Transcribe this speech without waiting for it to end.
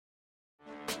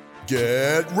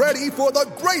Get ready for the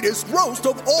greatest roast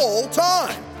of all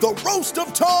time, the Roast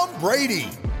of Tom Brady,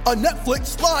 a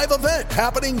Netflix live event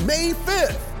happening May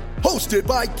 5th. Hosted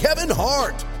by Kevin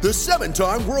Hart, the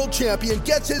 7-time world champion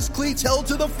gets his cleats held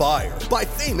to the fire by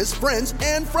famous friends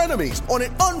and frenemies on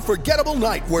an unforgettable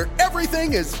night where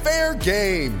everything is fair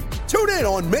game. Tune in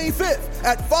on May 5th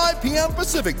at 5 p.m.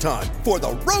 Pacific time for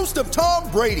the Roast of Tom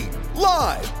Brady,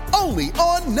 live only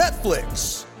on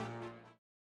Netflix.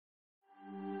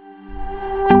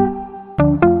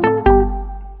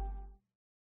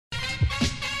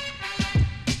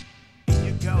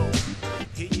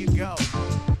 Here you go.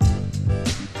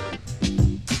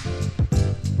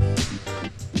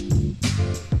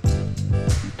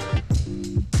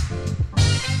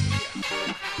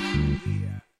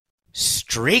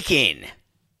 Streaking.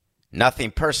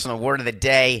 Nothing personal. Word of the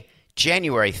day,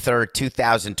 January 3rd,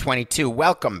 2022.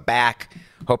 Welcome back.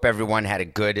 Hope everyone had a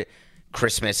good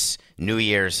Christmas, New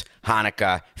Year's,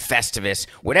 Hanukkah, Festivus,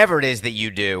 whatever it is that you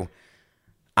do.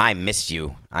 I missed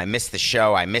you. I missed the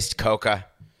show. I missed Coca.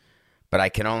 But I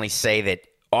can only say that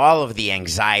all of the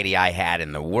anxiety I had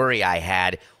and the worry I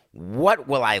had, what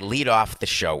will I lead off the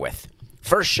show with?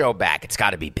 First show back, it's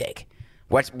got to be big.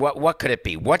 What could it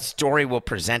be? What story will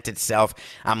present itself?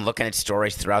 I'm looking at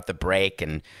stories throughout the break,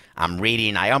 and I'm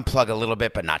reading. I unplug a little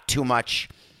bit, but not too much.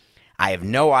 I have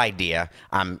no idea.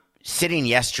 I'm sitting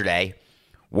yesterday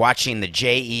watching the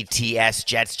JETS,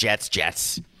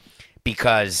 Jets,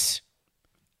 because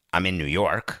I'm in New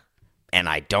York, and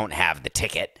I don't have the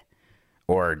ticket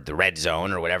or the red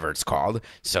zone or whatever it's called,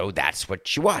 so that's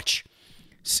what you watch.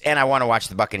 And I want to watch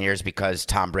the Buccaneers because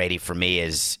Tom Brady, for me,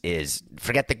 is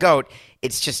forget the GOAT.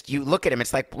 It's just, you look at him,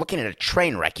 it's like looking at a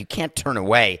train wreck. You can't turn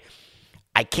away.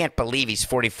 I can't believe he's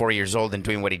 44 years old and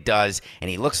doing what he does, and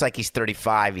he looks like he's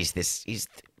 35. He's the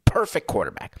perfect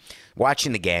quarterback.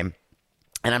 Watching the game,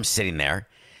 and I'm sitting there,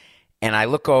 and I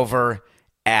look over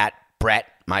at Brett,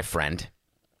 my friend.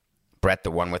 Brett,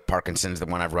 the one with Parkinson's, the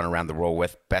one I've run around the world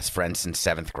with, best friend since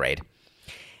 7th grade.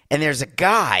 And there's a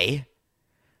guy,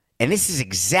 and this is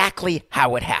exactly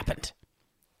how it happened.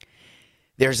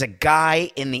 There's a guy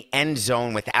in the end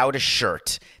zone without a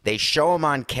shirt. They show him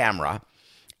on camera,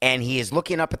 and he is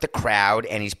looking up at the crowd,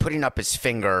 and he's putting up his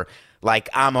finger like,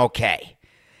 I'm okay.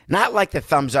 Not like the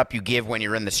thumbs up you give when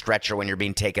you're in the stretcher when you're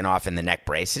being taken off in the neck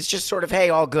brace. It's just sort of, hey,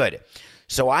 all good.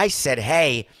 So I said,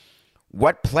 hey,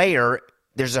 what player,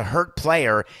 there's a hurt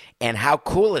player, and how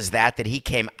cool is that he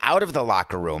came out of the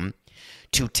locker room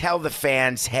to tell the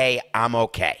fans, hey, I'm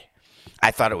okay. I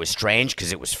thought it was strange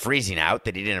because it was freezing out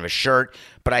that he didn't have a shirt.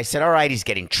 But I said, all right, he's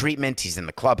getting treatment. He's in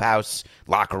the clubhouse,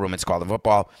 locker room, it's called in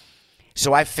football.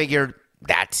 So I figured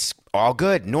that's all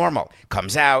good, normal.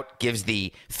 Comes out, gives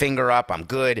the finger up, I'm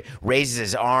good, raises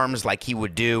his arms like he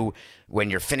would do when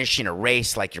you're finishing a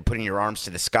race, like you're putting your arms to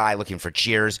the sky looking for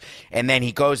cheers. And then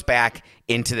he goes back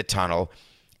into the tunnel.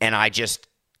 And I just,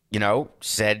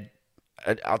 said,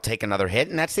 I'll take another hit.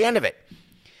 And that's the end of it.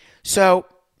 So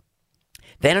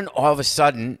then all of a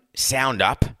sudden, sound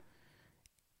up.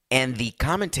 And the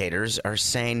commentators are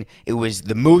saying it was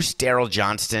the Moose, Daryl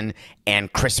Johnston,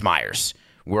 and Chris Myers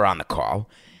were on the call.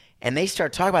 And they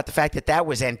start talking about the fact that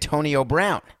was Antonio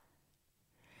Brown.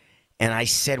 And I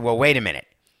said, well, wait a minute.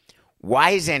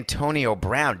 Why is Antonio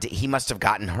Brown? He must have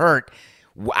gotten hurt.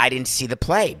 I didn't see the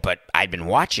play, but I'd been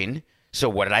watching. So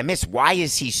what did I miss? Why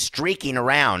is he streaking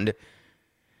around?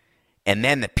 And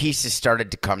then the pieces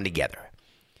started to come together.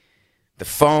 The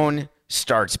phone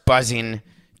starts buzzing.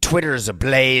 Twitter's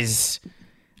ablaze.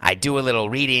 I do a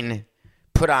little reading,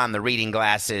 put on the reading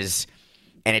glasses,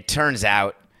 and it turns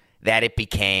out that it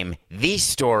became the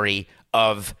story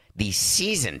of the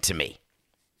season to me.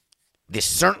 This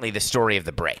certainly the story of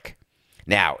the break.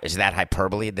 Now, is that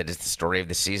hyperbole that it's the story of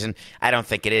the season? I don't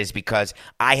think it is, because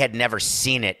I had never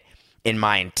seen it in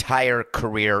my entire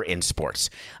career in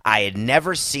sports. I had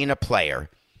never seen a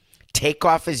player take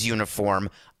off his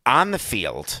uniform on the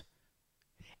field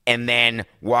and then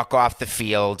walk off the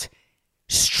field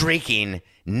streaking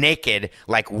naked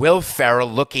like Will Ferrell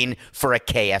looking for a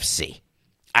KFC.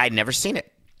 I'd never seen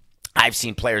it. I've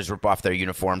seen players rip off their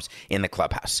uniforms in the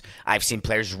clubhouse. I've seen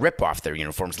players rip off their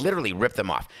uniforms, literally rip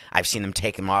them off. I've seen them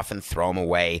take them off and throw them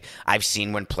away. I've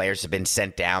seen when players have been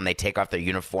sent down, they take off their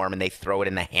uniform and they throw it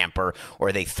in the hamper,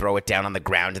 or they throw it down on the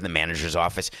ground in the manager's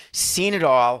office. Seen it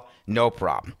all, no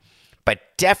problem. But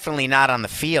definitely not on the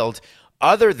field,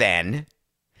 other than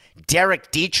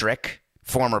Derek Dietrich,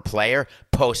 former player,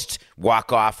 post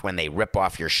walk-off when they rip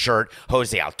off your shirt.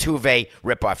 Jose Altuve,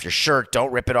 rip off your shirt.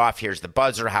 Don't rip it off. Here's the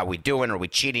buzzer. How we doing? Are we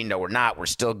cheating? No, we're not. We're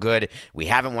still good. We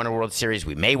haven't won a World Series.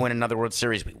 We may win another World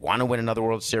Series. We want to win another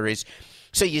World Series.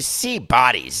 So you see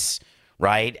bodies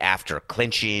right? After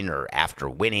clinching or after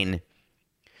winning.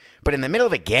 But in the middle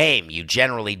of a game, you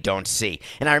generally don't see.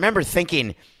 And I remember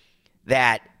thinking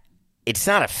that it's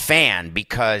not a fan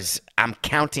because I'm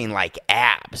counting like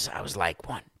abs. I was like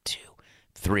 1, 2,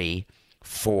 3,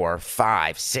 4,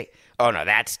 5, 6. Oh, no,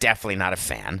 that's definitely not a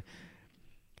fan.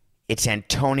 It's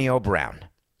Antonio Brown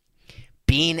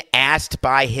being asked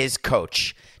by his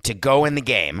coach to go in the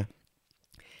game,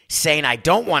 saying, I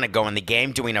don't want to go in the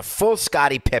game, doing a full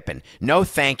Scottie Pippen. No,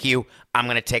 thank you. I'm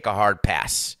going to take a hard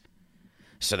pass.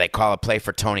 So they call a play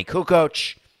for Tony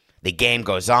Kukoc. The game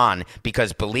goes on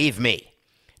because, believe me,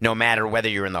 no matter whether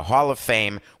you're in the Hall of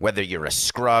Fame, whether you're a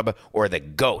scrub or the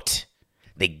GOAT,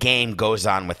 the game goes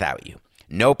on without you.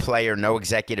 No player, no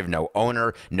executive, no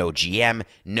owner, no GM,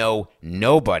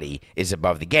 nobody is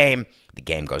above the game. The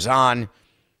game goes on.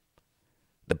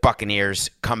 The Buccaneers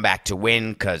come back to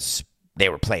win because they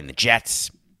were playing the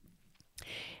Jets.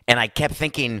 And I kept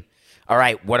thinking, all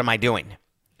right, what am I doing?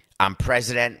 I'm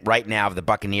president right now of the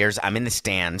Buccaneers. I'm in the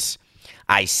stands.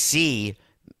 I see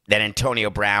that Antonio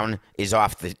Brown is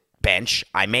off the bench.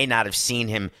 I may not have seen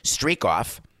him streak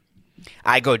off.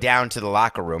 I go down to the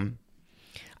locker room.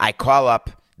 I call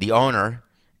up the owner,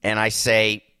 and I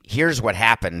say, here's what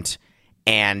happened,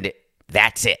 and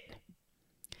that's it.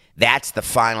 That's the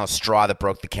final straw that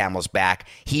broke the camel's back.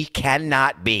 He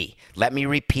cannot be, let me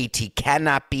repeat, he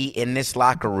cannot be in this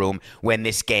locker room when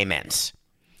this game ends.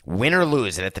 Win or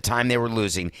lose, and at the time they were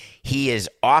losing, he is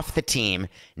off the team,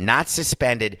 not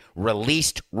suspended,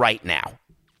 released right now.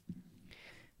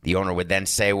 The owner would then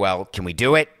say, well, can we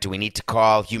do it? Do we need to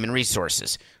call human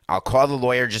resources? I'll call the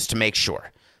lawyer just to make sure.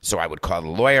 So I would call the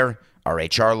lawyer, our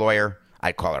HR lawyer.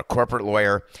 I'd call our corporate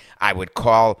lawyer. I would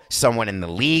call someone in the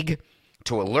league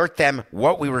to alert them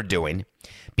what we were doing,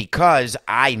 because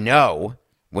I know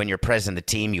when you're president of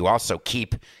the team, you also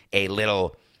keep a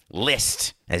little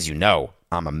list. As you know,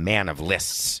 I'm a man of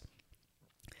lists.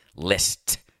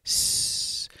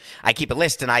 Lists. I keep a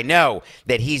list, and I know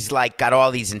that he's like got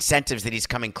all these incentives that he's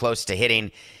coming close to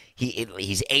hitting.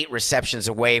 He's 8 receptions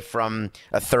away from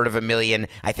 $350,000.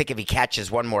 I think if he catches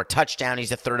one more touchdown,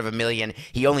 he's $350,000.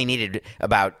 He only needed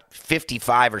about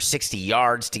 55 or 60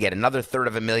 yards to get another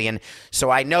 $350,000.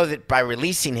 So I know that by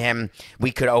releasing him,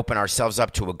 we could open ourselves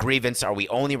up to a grievance. Are we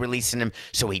only releasing him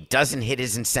so he doesn't hit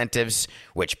his incentives,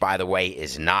 which, by the way,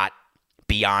 is not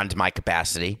beyond my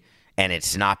capacity, and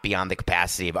it's not beyond the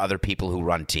capacity of other people who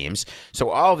run teams.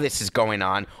 So all of this is going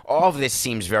on. All of this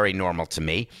seems very normal to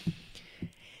me.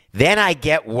 Then I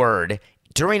get word,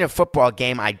 during a football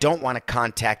game, I don't want to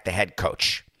contact the head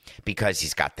coach because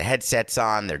he's got the headsets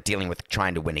on. They're dealing with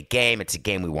trying to win a game. It's a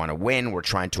game we want to win. We're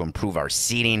trying to improve our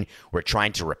seeding. We're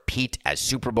trying to repeat as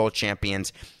Super Bowl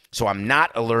champions. So I'm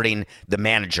not alerting the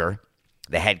manager,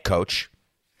 the head coach.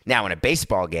 Now, in a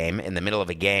baseball game, in the middle of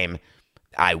a game,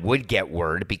 I would get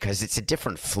word because it's a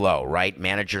different flow, right?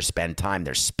 Managers spend time.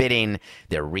 They're spitting.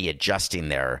 They're readjusting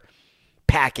their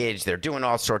package. They're doing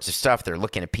all sorts of stuff. They're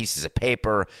looking at pieces of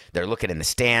paper. They're looking in the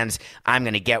stands. I'm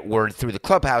going to get word through the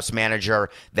clubhouse manager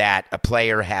that a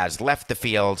player has left the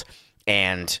field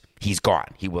and he's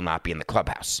gone. He will not be in the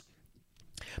clubhouse.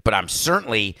 But I'm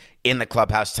certainly in the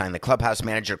clubhouse telling the clubhouse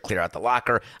manager, clear out the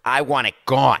locker. I want it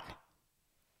gone.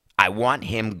 I want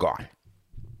him gone.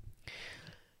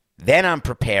 Then I'm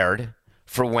prepared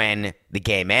for when the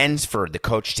game ends for the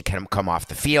coach to come off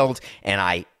the field, and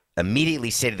I immediately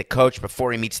say to the coach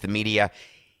before he meets the media,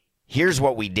 here's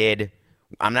what we did.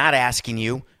 I'm not asking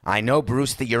you. I know,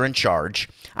 Bruce, that you're in charge.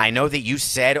 I know that you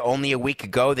said only a week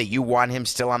ago that you want him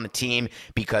still on the team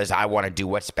because I want to do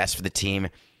what's best for the team.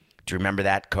 Do you remember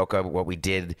that, Coca, what we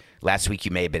did last week? You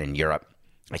may have been in Europe.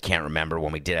 I can't remember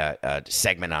when we did a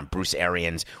segment on Bruce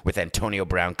Arians with Antonio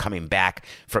Brown coming back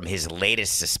from his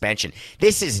latest suspension.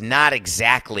 This is not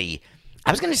exactly,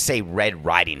 I was going to say Red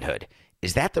Riding Hood.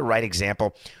 Is that the right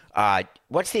example?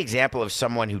 What's the example of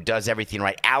someone who does everything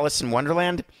right? Alice in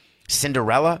Wonderland?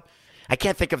 Cinderella? I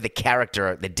can't think of the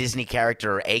character, the Disney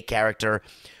character or a character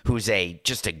who's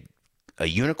just a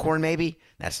unicorn maybe?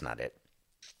 That's not it.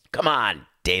 Come on,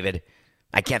 David.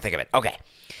 I can't think of it. Okay.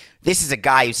 This is a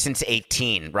guy who since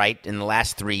 18, right, in the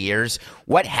last 3 years,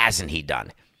 what hasn't he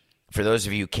done? For those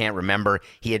of you who can't remember,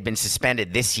 he had been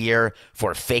suspended this year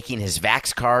for faking his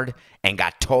Vax card and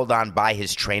got told on by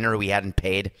his trainer who he hadn't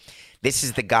paid. This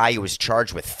is the guy who was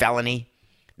charged with felony.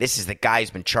 This is the guy who's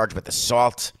been charged with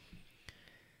assault.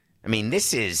 I mean,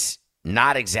 this is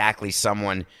not exactly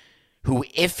someone who,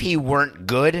 if he weren't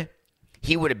good,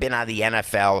 he would have been out of the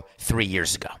NFL 3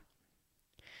 years ago.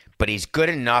 But he's good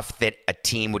enough that a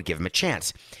team would give him a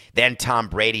chance. Then Tom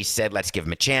Brady said, let's give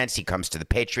him a chance. He comes to the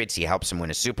Patriots. He helps him win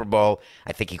a Super Bowl.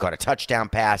 I think he caught a touchdown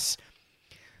pass.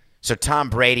 So So Tom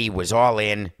Brady was all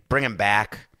in. Bring him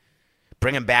back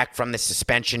from the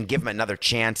suspension. Give him another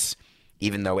chance,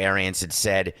 even though Arians had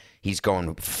said he's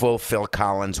going full Phil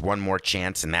Collins, one more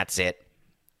chance, and that's it.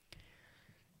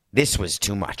 This was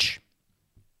too much.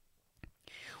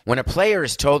 When a player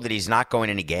is told that he's not going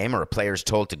in a game or a player is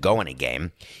told to go in a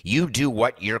game, you do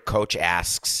what your coach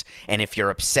asks. And if you're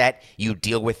upset, you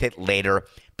deal with it later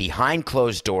behind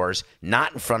closed doors,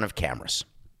 not in front of cameras.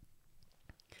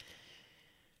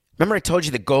 Remember I told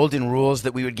you the golden rules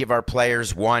that we would give our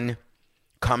players? One,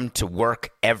 come to work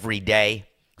every day,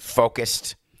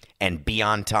 focused, and be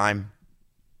on time.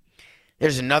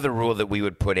 There's another rule that we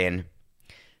would put in.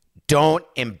 Don't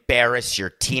embarrass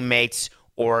your teammates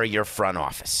or your front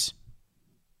office.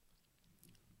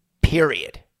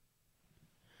 Period.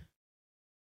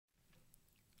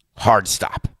 Hard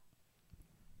stop.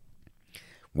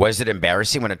 Was it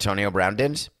embarrassing when Antonio Brown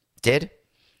did?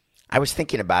 I was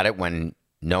thinking about it when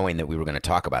knowing that we were going to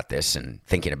talk about this and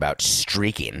thinking about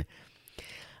streaking.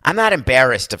 I'm not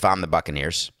embarrassed if I'm the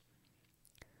Buccaneers.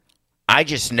 I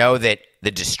just know that the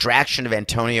distraction of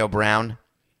Antonio Brown,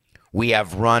 we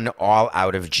have run all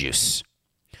out of juice.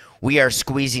 We are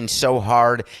squeezing so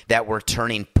hard that we're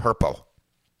turning purple.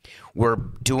 We're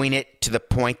doing it to the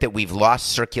point that we've lost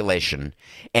circulation,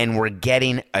 and we're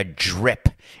getting a drip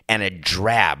and a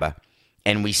drab,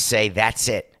 and we say, that's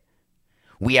it.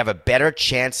 We have a better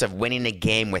chance of winning a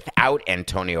game without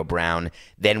Antonio Brown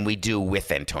than we do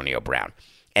with Antonio Brown.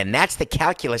 And that's the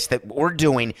calculus that we're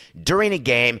doing during a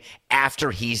game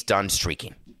after he's done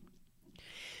streaking.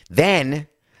 Then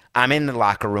I'm in the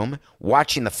locker room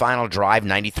watching the final drive,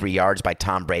 93 yards by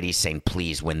Tom Brady, saying,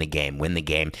 please win the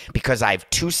game, because I have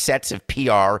two sets of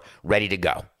PR ready to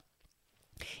go.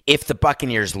 If the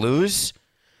Buccaneers lose,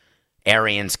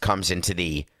 Arians comes into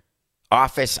the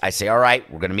office. I say, all right,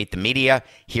 we're going to meet the media.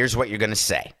 Here's what you're going to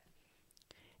say.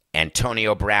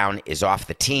 Antonio Brown is off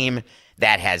the team.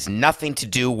 That has nothing to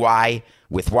do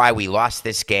with why we lost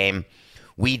this game.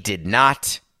 We did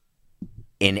not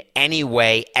in any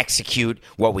way execute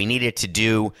what we needed to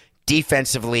do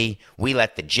defensively. We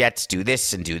let the Jets do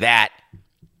this and do that.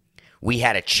 We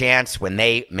had a chance when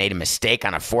they made a mistake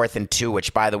on a 4th and 2,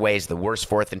 which, by the way, is the worst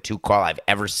 4th and 2 call I've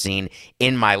ever seen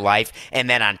in my life. And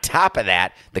then on top of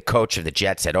that, the coach of the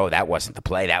Jets said, oh, that wasn't the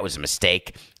play. That was a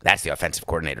mistake. That's the offensive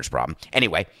coordinator's problem.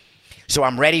 Anyway, so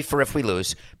I'm ready for if we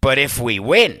lose. But if we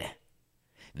win,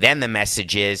 then the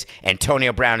message is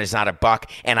Antonio Brown is not a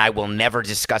Buck, and I will never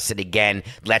discuss it again.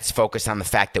 Let's focus on the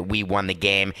fact that we won the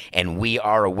game, and we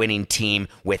are a winning team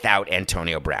without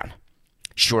Antonio Brown.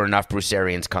 Sure enough, Bruce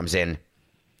Arians comes in,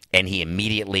 and he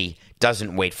immediately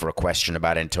doesn't wait for a question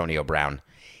about Antonio Brown.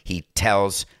 He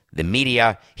tells the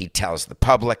media, he tells the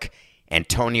public,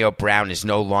 Antonio Brown is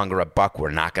no longer a Buck.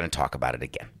 We're not going to talk about it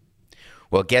again.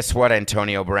 Well, guess what,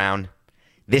 Antonio Brown?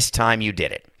 This time you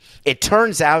did it. It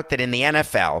turns out that in the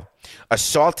NFL,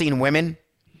 assaulting women,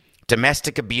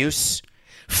 domestic abuse,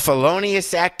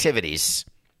 felonious activities,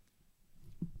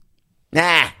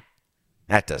 that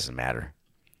doesn't matter.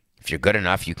 If you're good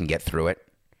enough, you can get through it.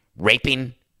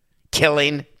 Raping,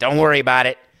 killing, don't worry about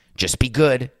it. Just be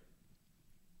good.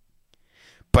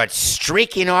 But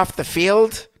streaking off the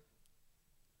field,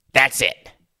 that's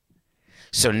it.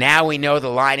 So now we know the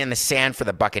line in the sand for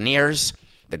the Buccaneers,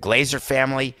 the Glazer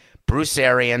family, Bruce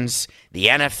Arians, the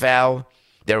NFL.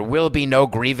 There will be no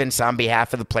grievance on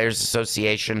behalf of the Players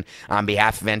Association, on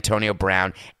behalf of Antonio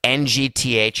Brown.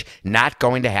 NGTH, not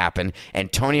going to happen.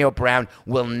 Antonio Brown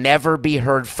will never be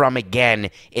heard from again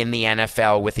in the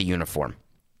NFL with a uniform.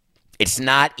 It's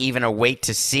not even a wait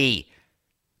to see,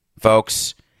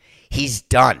 folks. He's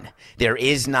done. There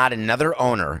is not another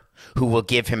owner who will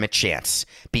give him a chance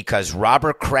because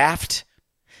Robert Kraft,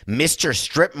 Mr.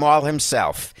 Strip Mall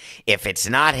himself, if it's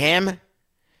not him,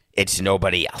 it's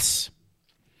nobody else.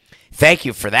 Thank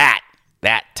you for that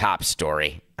top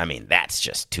story. I mean, that's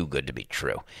just too good to be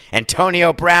true.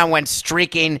 Antonio Brown went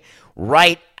streaking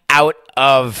right out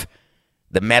of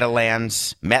the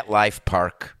Meadowlands, MetLife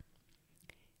Park,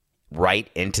 right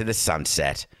into the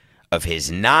sunset of his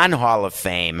non-Hall of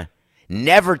Fame,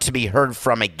 never to be heard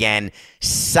from again.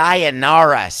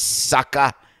 Sayonara,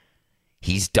 sucker.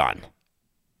 He's done.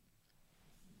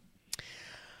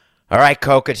 All right,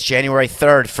 Coke, it's January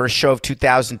 3rd, first show of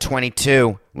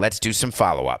 2022. Let's do some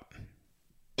follow-up.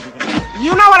 You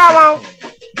know what I want?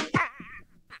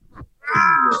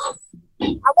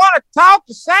 I want to talk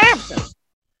to Samson.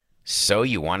 So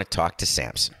you want to talk to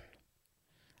Samson.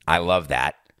 I love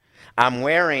that. I'm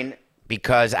wearing,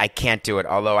 because I can't do it,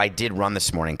 although I did run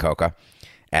this morning, Coca,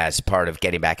 as part of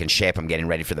getting back in shape. I'm getting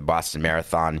ready for the Boston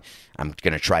Marathon. I'm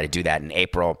going to try to do that in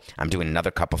April. I'm doing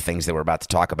another couple things that we're about to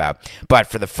talk about. But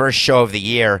for the first show of the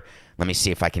year, let me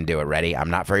see if I can do it. Ready? I'm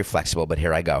not very flexible, but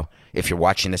here I go. If you're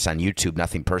watching this on YouTube,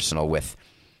 Nothing Personal with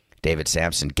David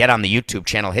Samson, get on the YouTube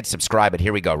channel, hit subscribe, but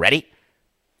here we go. Ready?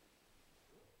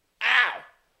 Ow!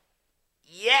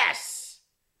 Yes!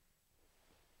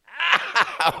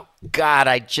 Oh, God,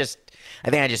 I think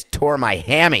I just tore my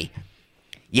hammy.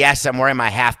 Yes, I'm wearing my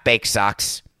half-baked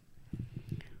socks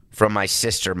from my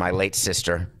sister, my late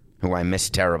sister, who I miss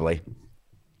terribly.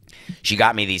 She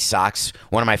got me these socks.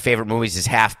 One of my favorite movies is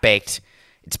Half-Baked.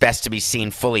 It's best to be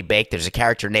seen fully baked. There's a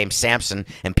character named Samson,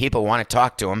 and people want to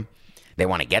talk to him. They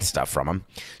want to get stuff from him.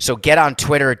 So get on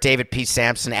Twitter at David P.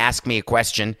 Samson, ask me a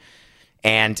question,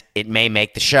 and it may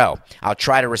make the show. I'll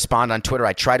try to respond on Twitter.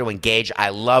 I try to engage. I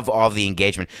love all the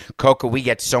engagement. Coca, we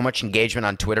get so much engagement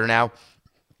on Twitter now.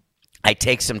 I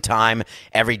take some time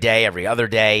every day, every other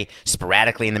day,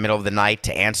 sporadically in the middle of the night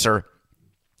to answer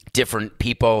different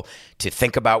people, to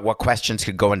think about what questions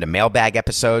could go into mailbag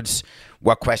episodes,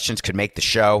 what questions could make the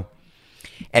show.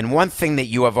 And one thing that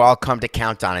you have all come to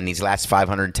count on in these last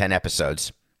 510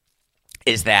 episodes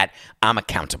is that I'm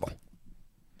accountable.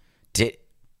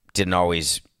 Didn't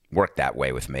always work that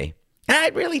way with me. And I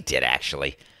really did,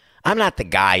 actually. I'm not the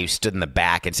guy who stood in the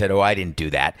back and said, oh, I didn't do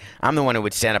that. I'm the one who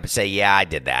would stand up and say, yeah, I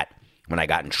did that when I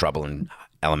got in trouble in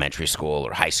elementary school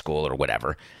or high school or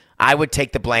whatever. I would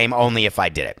take the blame only if I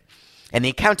did it. And the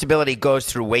accountability goes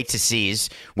through wait to sees,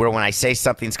 where when I say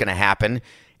something's going to happen,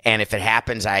 and if it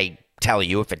happens, I tell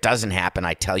you. If it doesn't happen,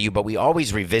 I tell you. But we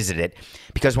always revisit it,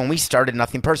 because when we started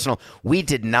Nothing Personal, we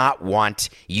did not want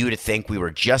you to think we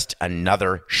were just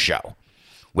another show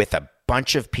with a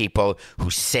bunch of people who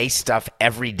say stuff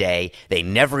every day. They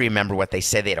never remember what they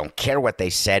said. They don't care what they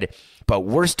said. But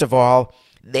worst of all,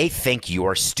 they think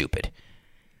you're stupid.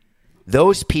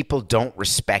 Those people don't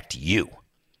respect you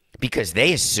because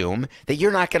they assume that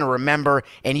you're not going to remember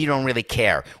and you don't really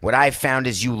care. What I've found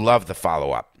is you love the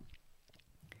follow-up.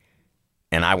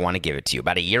 And I want to give it to you.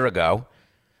 About a year ago,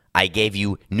 I gave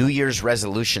you New Year's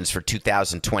resolutions for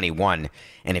 2021.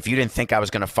 And if you didn't think I was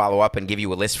going to follow up and give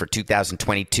you a list for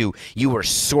 2022, you were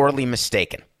sorely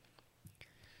mistaken.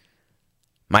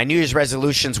 My New Year's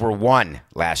resolutions were 1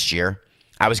 last year.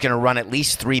 I was going to run at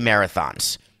least 3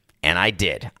 marathons. And I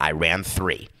did. I ran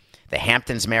 3. The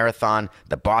Hamptons Marathon,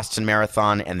 the Boston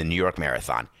Marathon, and the New York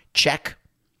Marathon. Check.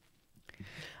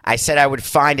 I said I would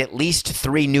find at least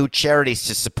 3 new charities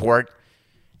to support,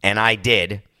 and I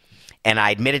did. And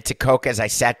I admitted to Coke as I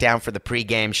sat down for the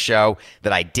pregame show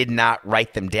that I did not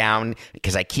write them down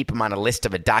because I keep them on a list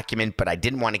of a document, but I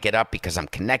didn't want to get up because I'm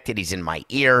connected. He's in my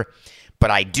ear.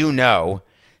 But I do know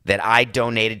that I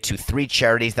donated to 3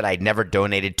 charities that I'd never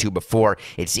donated to before.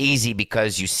 It's easy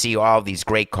because you see all these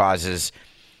great causes.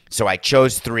 So I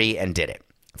chose 3 and did it.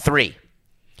 3,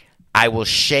 I will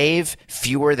shave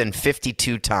fewer than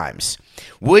 52 times.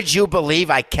 Would you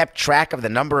believe I kept track of the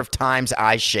number of times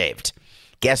I shaved?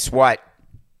 Guess what?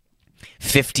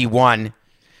 51.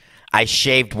 I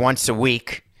shaved once a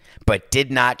week, but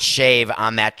did not shave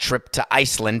on that trip to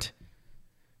Iceland.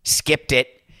 Skipped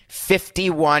it.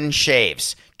 51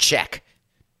 shaves. Check.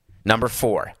 Number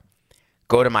 4,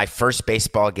 go to my first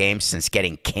baseball game since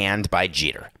getting canned by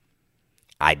Jeter.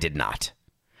 I did not.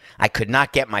 I could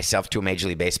not get myself to a Major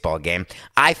League Baseball game.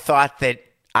 I thought that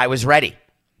I was ready.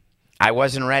 I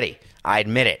wasn't ready. I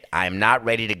admit it. I am not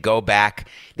ready to go back.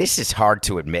 This is hard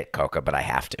to admit, Coca, but I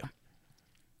have to.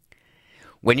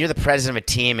 When you're the president of a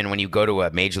team and when you go to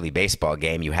a Major League Baseball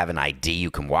game, you have an ID.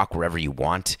 You can walk wherever you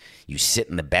want. You sit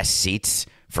in the best seats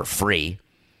for free.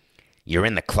 You're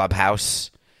in the clubhouse.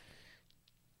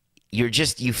 You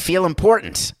feel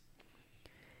important.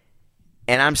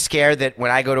 And I'm scared that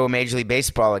when I go to a Major League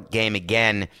Baseball game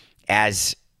again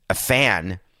as a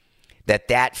fan,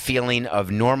 that feeling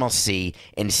of normalcy,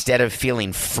 instead of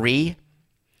feeling free,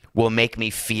 will make me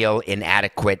feel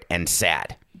inadequate and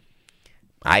sad.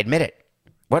 I admit it.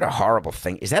 What a horrible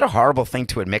thing. Is that a horrible thing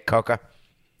to admit, Coca?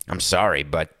 I'm sorry,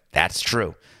 but that's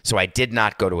true. So I did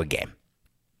not go to a game.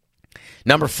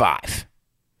 Number 5.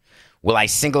 Will I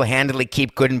single-handedly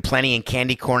keep Good and Plenty and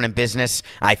candy corn in business?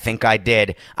 I think I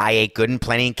did. I ate Good and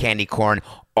Plenty and candy corn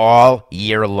all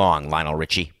year long, Lionel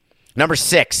Richie. Number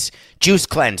 6, juice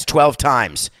cleanse 12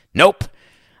 times. Nope.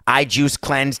 I juice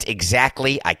cleansed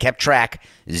exactly, I kept track,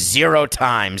 0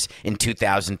 times in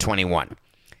 2021.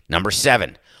 Number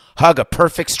 7, hug a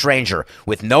perfect stranger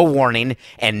with no warning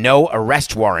and no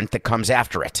arrest warrant that comes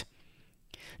after it.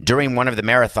 During one of the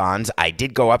marathons, I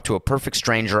did go up to a perfect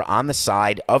stranger on the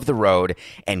side of the road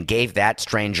and gave that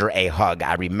stranger a hug.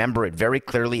 I remember it very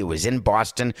clearly. It was in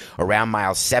Boston around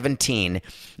mile 17,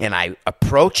 and I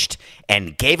approached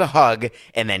and gave a hug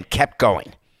and then kept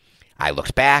going. I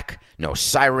looked back, no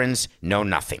sirens, no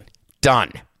nothing.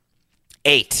 Done.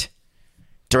 8.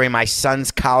 During my son's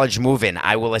college move-in,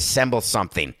 I will assemble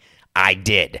something. I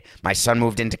did. My son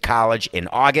moved into college in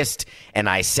August, and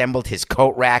I assembled his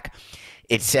coat rack.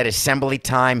 It said assembly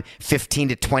time, 15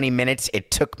 to 20 minutes.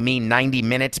 It took me 90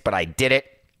 minutes, but I did it.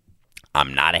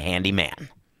 I'm not a handyman.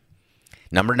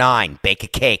 Number 9, bake a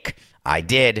cake. I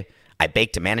did. I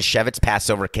baked a Manischewitz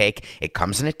Passover cake. It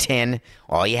comes in a tin.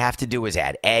 All you have to do is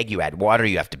add egg. You add water.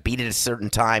 You have to beat it a certain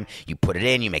time. You put it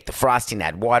in. You make the frosting,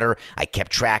 add water. I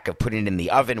kept track of putting it in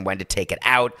the oven, when to take it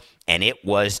out, and it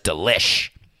was delish.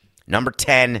 Number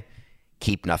 10,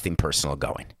 keep nothing personal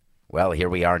going. Well, here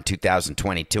we are in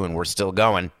 2022, and we're still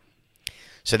going.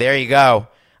 So there you go.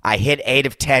 I hit 8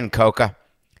 of 10, Coca.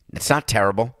 It's not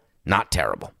terrible. Not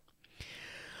terrible.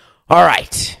 All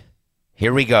right.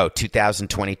 Here we go,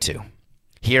 2022.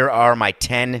 Here are my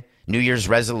 10 New Year's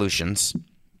resolutions.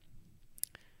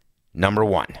 Number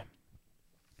 1.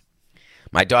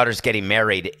 My daughter's getting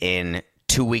married in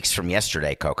 2 weeks from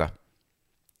yesterday, Coca.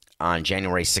 On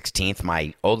January 16th,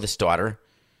 my oldest daughter,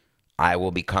 I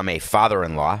will become a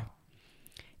father-in-law.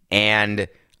 And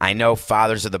I know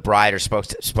fathers of the bride are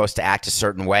supposed to act a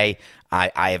certain way.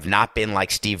 I have not been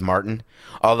like Steve Martin,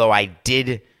 although I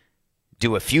did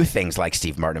do a few things like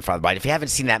Steve Martin, Father of the Bride. If you haven't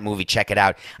seen that movie, check it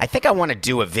out. I think I want to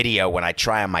do a video when I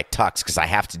try on my tux, because I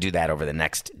have to do that over the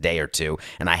next day or two,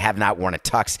 and I have not worn a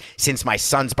tux since my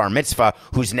son's bar mitzvah,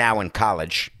 who's now in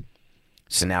college.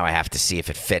 So now I have to see if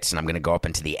it fits, and I'm going to go up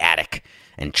into the attic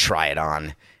and try it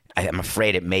on. I'm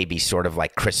afraid it may be sort of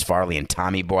like Chris Farley and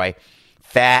Tommy Boy.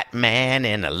 Fat man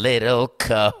in a little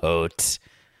coat.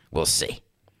 We'll see.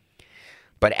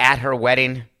 But at her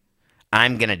wedding,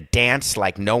 I'm going to dance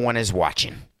like no one is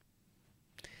watching.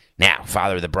 Now,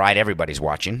 father of the bride, everybody's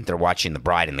watching. They're watching the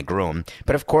bride and the groom.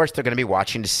 But of course, they're going to be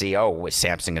watching to see, oh, is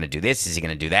Samson going to do this? Is he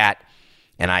going to do that?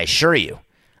 And I assure you,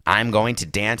 I'm going to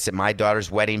dance at my daughter's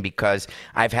wedding, because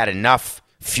I've had enough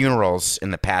funerals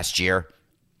in the past year.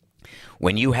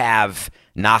 When you have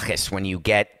nachas, when you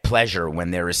get pleasure,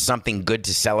 when there is something good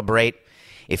to celebrate,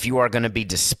 if you are going to be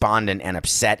despondent and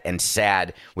upset and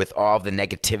sad with all the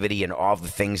negativity and all the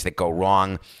things that go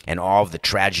wrong and all of the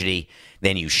tragedy,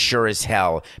 then you sure as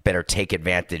hell better take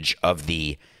advantage of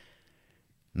the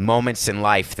moments in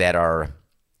life that are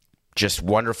just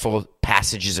wonderful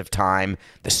passages of time,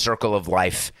 the circle of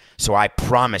life. So I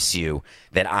promise you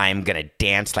that I'm going to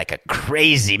dance like a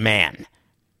crazy man.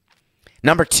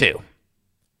 Number 2.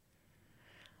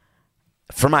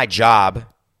 For my job,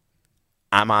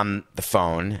 I'm on the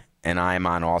phone, and I'm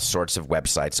on all sorts of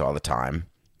websites all the time,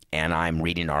 and I'm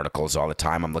reading articles all the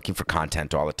time. I'm looking for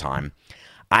content all the time.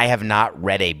 I have not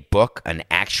read a book, an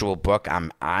actual book.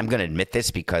 I'm going to admit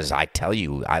this because I tell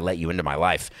you, I let you into my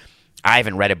life. I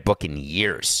haven't read a book in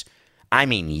years. I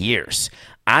mean years.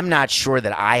 I'm not sure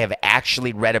that I have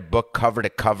actually read a book cover to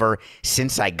cover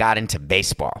since I got into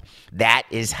baseball. That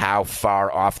is how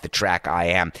far off the track I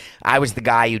am. I was the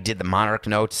guy who did the Monarch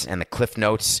Notes and the Cliff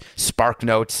Notes, Spark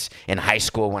Notes in high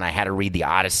school when I had to read the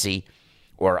Odyssey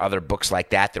or other books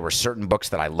like that. There were certain books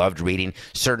that I loved reading,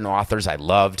 certain authors I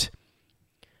loved,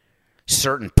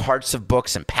 certain parts of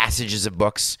books and passages of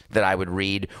books that I would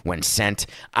read when sent.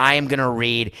 I am going to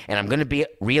read, and I'm going to be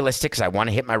realistic because I want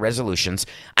to hit my resolutions.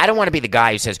 I don't want to be the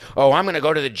guy who says, oh, I'm going to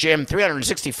go to the gym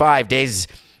 365 days.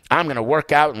 I'm going to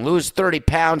work out and lose 30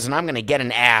 pounds, and I'm going to get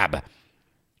an ab.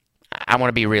 I want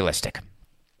to be realistic.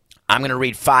 I'm going to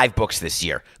read 5 books this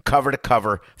year, cover to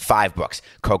cover, 5 books.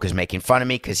 Coke is making fun of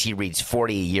me because he reads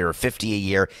 40 a year or 50 a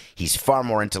year. He's far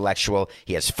more intellectual.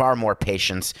 He has far more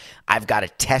patience. I've got to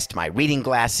test my reading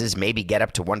glasses, maybe get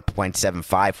up to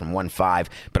 1.75 from 1.5,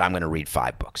 but I'm going to read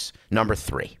 5 books. Number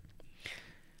 3,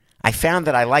 I found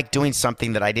that I like doing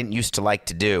something that I didn't used to like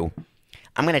to do.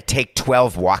 I'm going to take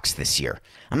 12 walks this year.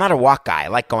 I'm not a walk guy. I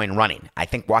like going running. I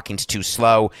think walking's too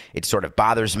slow. It sort of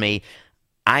bothers me.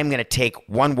 I'm going to take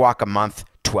 1 walk a month,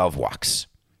 12 walks.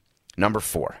 Number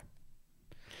 4,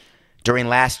 during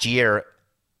last year,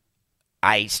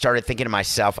 I started thinking to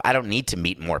myself, I don't need to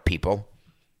meet more people,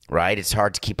 right? It's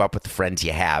hard to keep up with the friends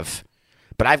you have.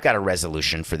 But I've got a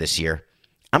resolution for this year.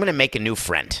 I'm going to make a new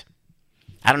friend.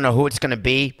 I don't know who it's going to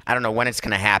be. I don't know when it's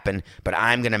going to happen, but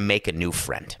I'm going to make a new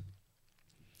friend.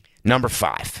 Number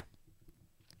 5,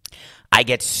 I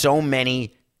get so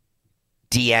many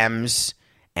DMs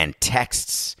and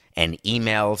texts and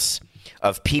emails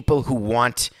of people who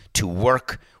want to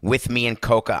work with me and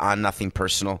Coca on Nothing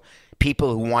Personal,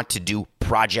 people who want to do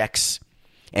projects,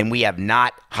 and we have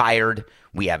not hired,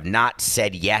 we have not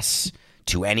said yes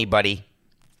to anybody.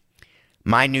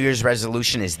 My New Year's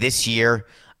resolution is this year,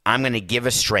 I'm going to give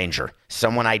a stranger,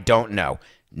 someone I don't know,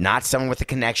 not someone with a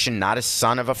connection, not a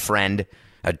son of a friend,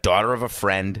 a daughter of a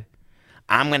friend.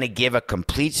 I'm going to give a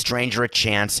complete stranger a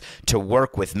chance to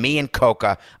work with me and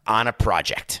Coca on a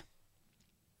project.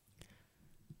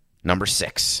 Number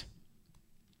 6.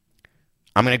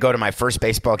 I'm going to go to my first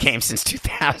baseball game since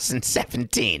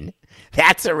 2017.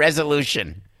 That's a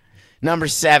resolution. Number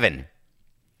 7.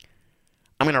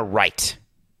 I'm going to write.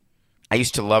 I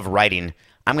used to love writing.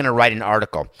 I'm going to write an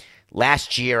article.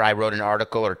 Last year I wrote an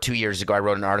article, or 2 years ago I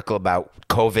wrote an article about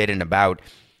COVID and about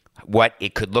what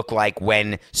it could look like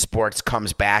when sports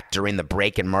comes back during the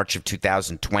break in March of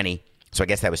 2020. So I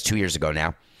guess that was 2 years ago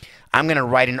now. I'm going to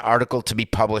write an article to be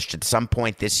published at some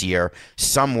point this year,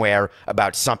 somewhere,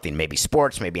 about something, maybe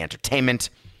sports, maybe entertainment,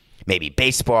 maybe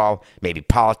baseball, maybe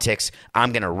politics.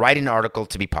 I'm going to write an article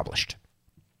to be published.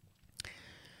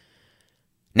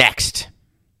 Next,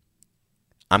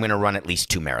 I'm going to run at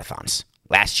least 2 marathons.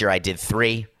 Last year I did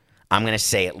 3. I'm going to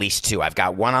say at least 2. I've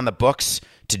got one on the books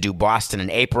to do Boston in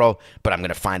April, but I'm going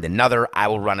to find another. I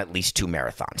will run at least 2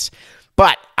 marathons.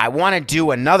 But I want to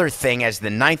do another thing as the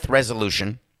 9th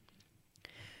resolution.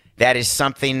 That is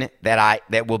something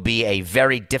that will be a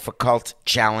very difficult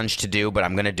challenge to do, but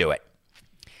I'm going to do it.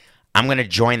 I'm going to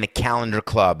join the Calendar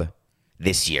Club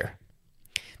this year.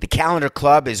 The Calendar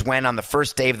Club is when on the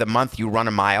first day of the month you run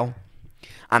a mile.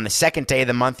 On the second day of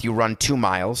the month, you run 2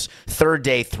 miles. Third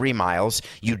day, 3 miles.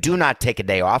 You do not take a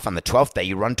day off. On the 12th day,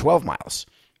 you run 12 miles.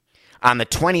 On the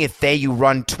 20th day, you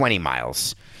run 20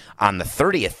 miles. On the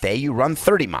 30th day, you run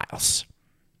 30 miles.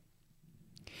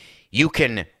 You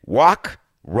can walk,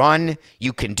 run.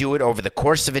 You can do it over the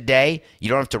course of a day. You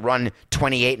don't have to run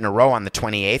 28 in a row on the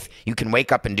 28th. You can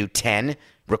wake up and do 10.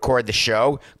 Record the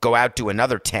show, go out, do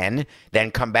another 10,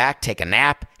 then come back, take a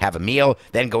nap, have a meal,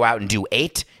 then go out and do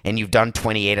 8, and you've done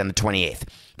 28 on the 28th.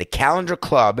 The Calendar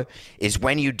Club is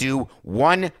when you do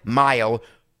 1 mile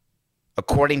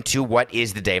according to what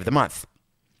is the day of the month.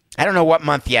 I don't know what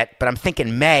month yet, but I'm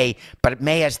thinking May, but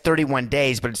May has 31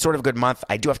 days, but it's sort of a good month.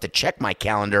 I do have to check my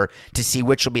calendar to see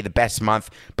which will be the best month,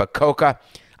 but Coca,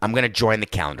 I'm going to join the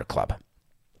Calendar Club.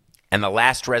 And the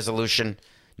last resolution,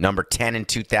 number 10 in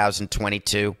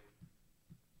 2022,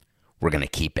 we're going to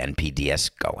keep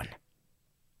NPDS going.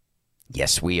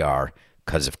 Yes, we are,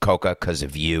 because of Coca, because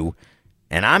of you.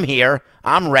 And I'm here.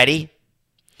 I'm ready.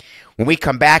 When we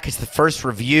come back, it's the first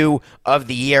review of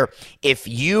the year. If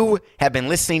you have been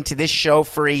listening to this show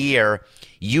for a year,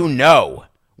 you know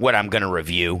what I'm going to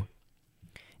review.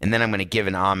 And then I'm going to give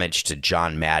an homage to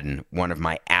John Madden, one of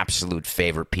my absolute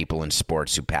favorite people in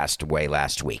sports who passed away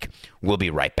last week. We'll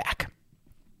be right back.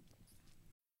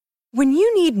 When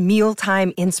you need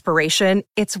mealtime inspiration,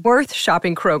 it's worth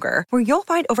shopping Kroger, where you'll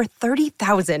find over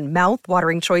 30,000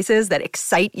 mouth-watering choices that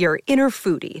excite your inner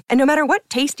foodie. And no matter what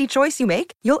tasty choice you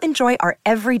make, you'll enjoy our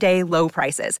everyday low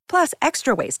prices, plus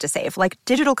extra ways to save, like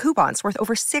digital coupons worth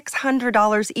over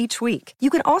 $600 each week. You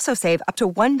can also save up to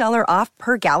 $1 off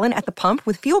per gallon at the pump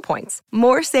with fuel points.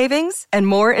 More savings and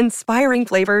more inspiring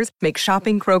flavors make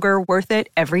shopping Kroger worth it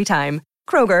every time.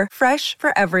 Kroger, fresh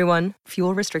for everyone.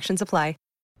 Fuel restrictions apply.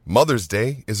 Mother's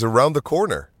Day is around the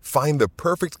corner. Find the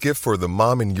perfect gift for the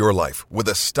mom in your life with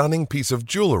a stunning piece of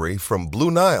jewelry from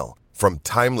Blue Nile. From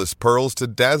timeless pearls to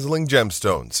dazzling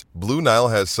gemstones, Blue Nile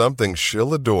has something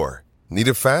she'll adore. Need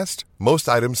it fast? Most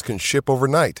items can ship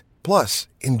overnight. Plus,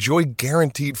 enjoy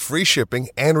guaranteed free shipping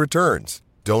and returns.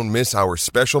 Don't miss our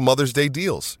special Mother's Day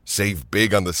deals. Save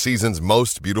big on the season's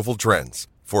most beautiful trends.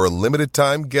 For a limited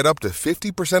time, get up to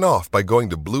 50% off by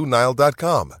going to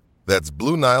BlueNile.com. That's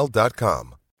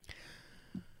BlueNile.com.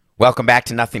 Welcome back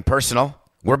to Nothing Personal.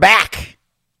 We're back.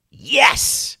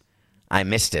 Yes. I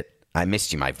missed it. I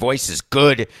missed you. My voice is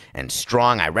good and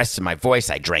strong. I rested my voice.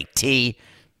 I drank tea,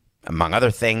 among other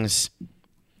things.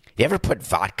 You ever put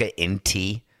vodka in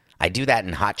tea? I do that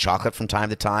in hot chocolate from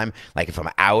time to time. Like if I'm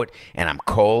out and I'm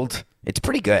cold, it's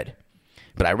pretty good.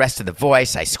 But I rested the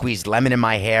voice. I squeezed lemon in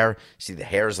my hair. See, the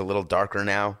hair is a little darker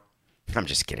now. I'm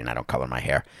just kidding. I don't color my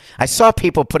hair. I saw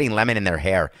people putting lemon in their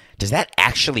hair. Does that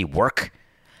actually work?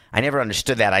 I never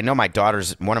understood that. I know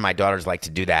one of my daughters like to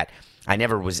do that. I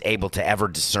never was able to ever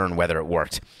discern whether it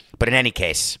worked. But in any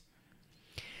case,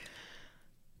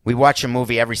 we watch a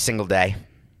movie every single day.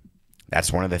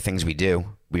 That's one of the things we do.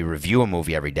 We review a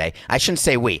movie every day. I shouldn't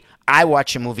say we. I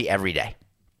watch a movie every day.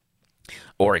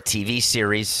 Or a TV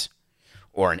series.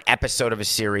 Or an episode of a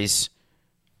series.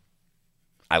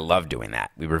 I love doing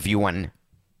that. We review one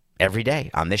every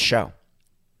day on this show.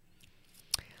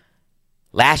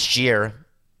 Last year,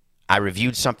 I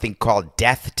reviewed something called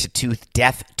Death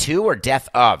to or Death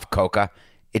of, Coca.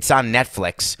 It's on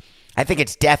Netflix. I think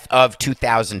it's Death of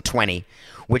 2020,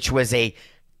 which was a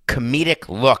comedic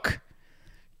look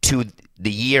to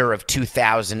the year of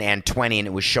 2020, and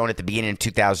it was shown at the beginning of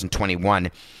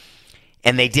 2021.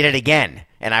 And they did it again,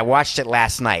 and I watched it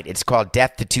last night. It's called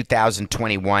Death to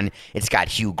 2021. It's got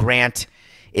Hugh Grant.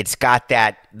 It's got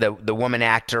the woman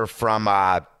actor from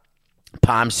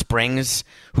Palm Springs,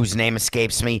 whose name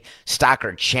escapes me.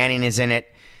 Stockard Channing is in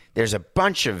it. There's a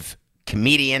bunch of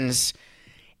comedians,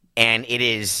 and it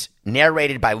is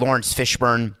narrated by Lawrence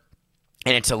Fishburne,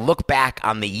 and it's a look back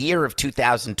on the year of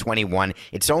 2021.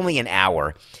 It's only an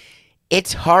hour.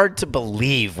 It's hard to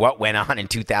believe what went on in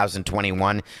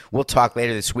 2021. We'll talk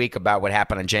later this week about what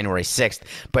happened on January 6th,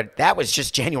 but that was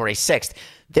just January 6th.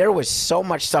 There was so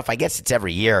much stuff. I guess it's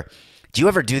every year. Do you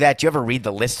ever do that? Do you ever read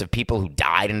the list of people who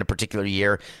died in a particular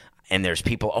year? And there's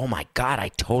people, oh my God, I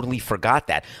totally forgot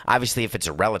that. Obviously, if it's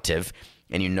a relative,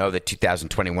 and you know that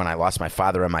 2021 I lost my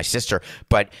father and my sister,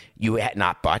 but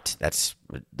that's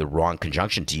the wrong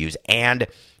conjunction to use. And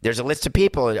there's a list of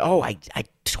people, I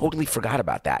totally forgot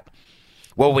about that.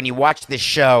 Well, when you watch this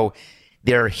show,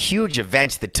 there are huge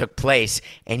events that took place,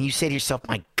 and you say to yourself,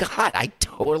 my God, I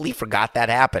totally forgot that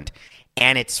happened.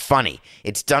 And it's funny.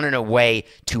 It's done in a way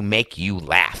to make you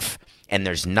laugh, and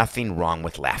there's nothing wrong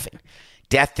with laughing.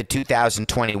 Death to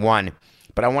 2021,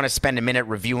 but I want to spend a minute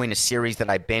reviewing a series that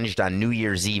I binged on New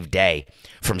Year's Eve day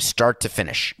from start to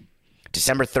finish.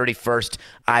 December 31st,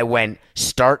 I went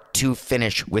start to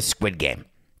finish with Squid Game.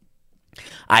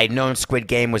 I had known Squid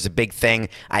Game was a big thing.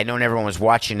 I had known everyone was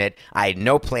watching it. I had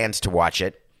no plans to watch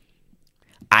it.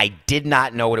 I did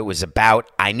not know what it was about.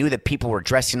 I knew that people were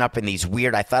dressing up in these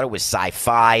weird, I thought it was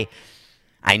sci-fi.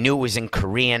 I knew it was in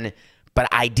Korean, but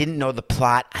I didn't know the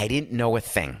plot. I didn't know a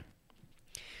thing.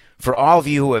 For all of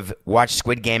you who have watched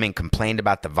Squid Game and complained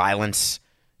about the violence,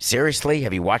 seriously,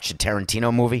 have you watched a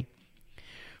Tarantino movie?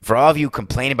 For all of you who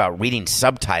complain about reading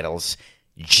subtitles,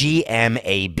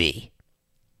 GMAB.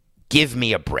 Give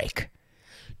me a break.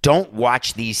 Don't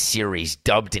watch these series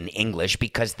dubbed in English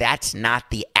because that's not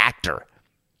the actor.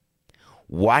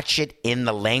 Watch it in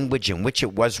the language in which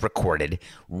it was recorded.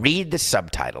 Read the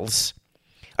subtitles.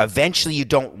 Eventually, you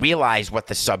don't realize what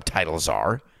the subtitles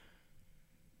are.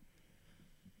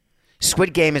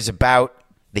 Squid Game is about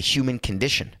the human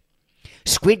condition.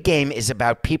 Squid Game is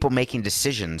about people making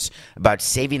decisions about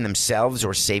saving themselves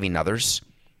or saving others.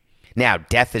 Now,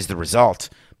 death is the result,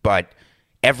 but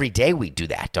every day we do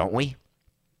that, don't we?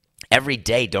 Every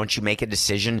day, don't you make a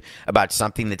decision about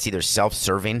something that's either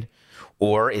self-serving,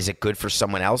 or is it good for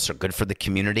someone else, or good for the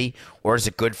community, or is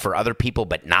it good for other people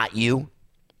but not you?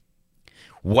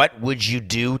 What would you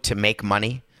do to make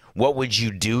money? What would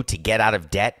you do to get out of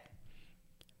debt?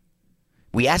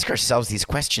 We ask ourselves these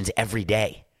questions every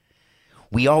day.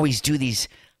 We always do these,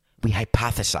 we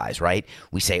hypothesize, right?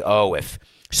 We say, if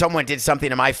someone did something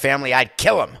to my family, I'd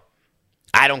kill him.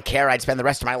 I don't care. I'd spend the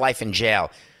rest of my life in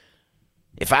jail.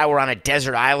 If I were on a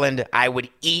desert island, I would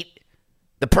eat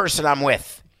the person I'm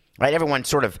with. Right? Everyone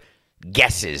sort of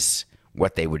guesses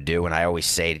what they would do, and I always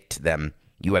say to them,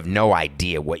 you have no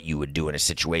idea what you would do in a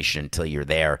situation until you're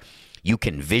there. You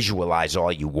can visualize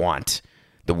all you want,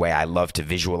 the way I love to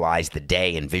visualize the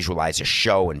day and visualize a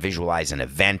show and visualize an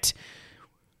event,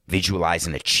 visualize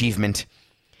an achievement.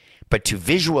 But to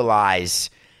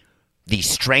visualize the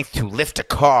strength to lift a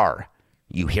car,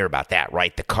 you hear about that,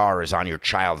 right? The car is on your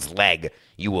child's leg.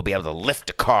 You will be able to lift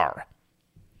a car.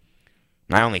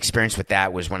 My only experience with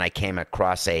that was when I came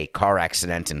across a car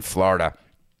accident in Florida,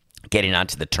 getting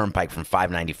onto the turnpike from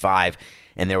 595,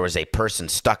 and there was a person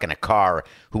stuck in a car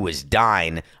who was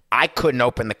dying. I couldn't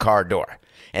open the car door.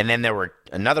 And then there were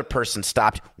another person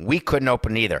stopped. We couldn't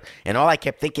open either. And all I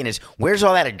kept thinking is, where's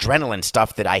all that adrenaline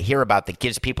stuff that I hear about that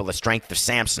gives people the strength of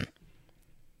Samson?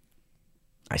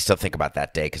 I still think about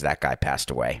that day because that guy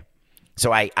passed away.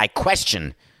 So I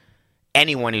question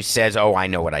anyone who says, I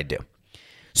know what I do.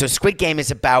 So Squid Game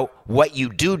is about what you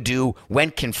do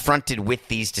when confronted with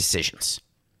these decisions.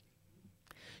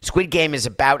 Squid Game is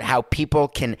about how people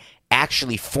can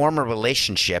actually form a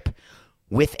relationship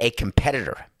with a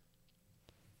competitor.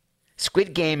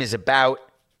 Squid Game is about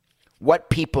what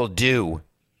people do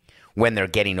when they're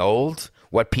getting old,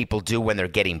 what people do when they're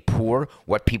getting poor,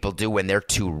 what people do when they're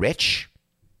too rich,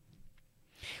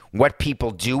 what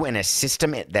people do in a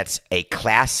system that's a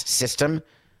class system.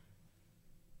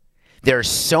 There are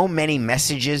so many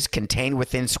messages contained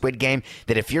within Squid Game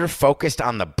that if you're focused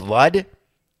on the blood,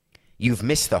 you've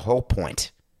missed the whole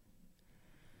point.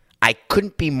 I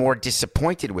couldn't be more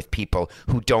disappointed with people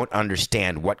who don't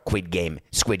understand what Squid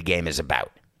Game is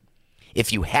about.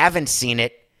 If you haven't seen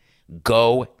it,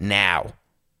 go now.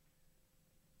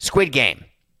 Squid Game.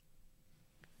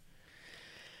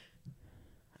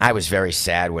 I was very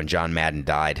sad when John Madden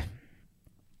died.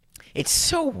 It's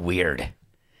so weird.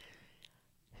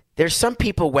 There's some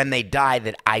people when they die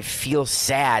that I feel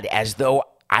sad as though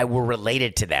I were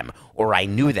related to them or I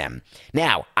knew them.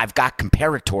 Now, I've got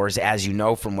comparators, as you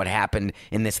know, from what happened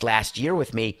in this last year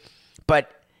with me, but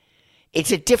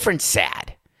it's a different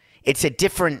sad. It's a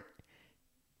different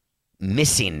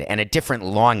missing and a different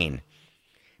longing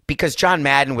because John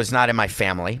Madden was not in my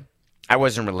family. I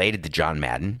wasn't related to John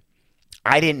Madden.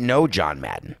 I didn't know John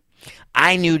Madden.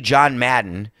 I knew John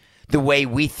Madden the way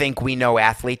we think we know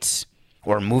athletes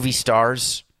or movie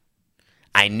stars.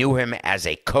 I knew him as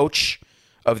a coach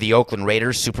of the Oakland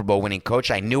Raiders, Super Bowl winning coach.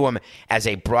 I knew him as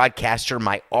a broadcaster,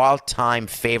 my all-time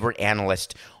favorite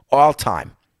analyst, all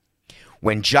time.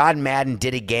 When John Madden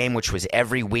did a game, which was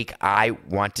every week, I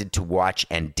wanted to watch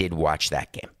and did watch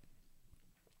that game.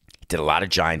 Did a lot of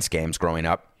Giants games growing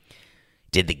up.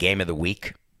 Did the game of the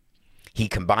week. He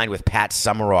combined with Pat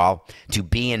Summerall to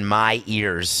be in my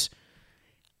ears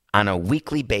on a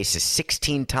weekly basis,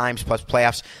 16 times plus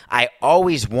playoffs. I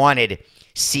always wanted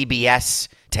CBS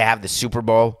to have the Super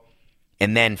Bowl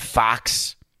and then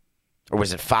Fox, or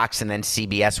was it Fox and then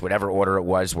CBS, whatever order it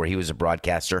was where he was a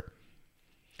broadcaster,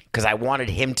 because I wanted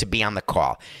him to be on the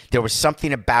call. There was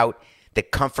something about the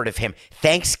comfort of him.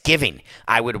 Thanksgiving,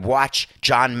 I would watch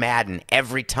John Madden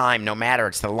every time, no matter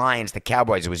it's the Lions, the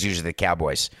Cowboys. It was usually the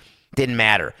Cowboys. Didn't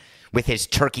matter. With his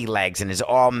turkey legs and his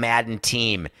all Madden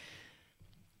team.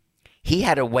 He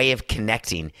had a way of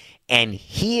connecting, and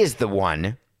he is the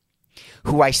one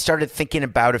who I started thinking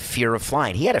about a fear of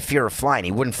flying. He had a fear of flying.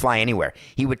 He wouldn't fly anywhere.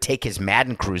 He would take his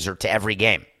Madden cruiser to every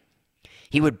game.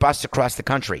 He would bust across the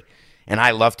country. And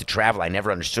I love to travel. I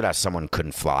never understood how someone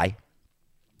couldn't fly.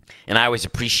 And I always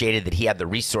appreciated that he had the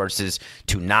resources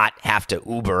to not have to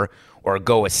Uber or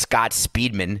go with Scott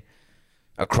Speedman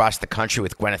across the country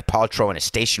with Gwyneth Paltrow in a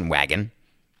station wagon.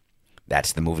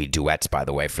 That's the movie Duets, by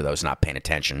the way, for those not paying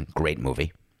attention. Great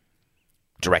movie.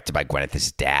 Directed by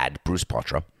Gwyneth's dad, Bruce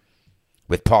Paltrow,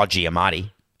 with Paul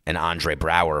Giamatti and Andre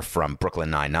Braugher from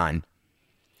Brooklyn Nine-Nine.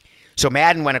 So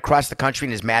Madden went across the country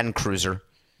in his Madden cruiser.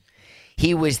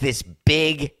 He was this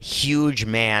big, huge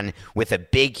man with a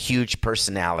big, huge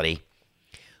personality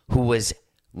who was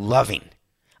loving.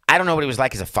 I don't know what he was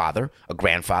like as a father, a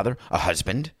grandfather, a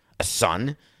husband, a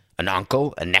son, an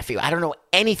uncle, a nephew. I don't know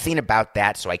anything about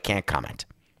that, so I can't comment.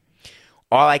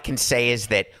 All I can say is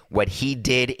that what he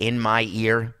did in my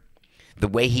ear, the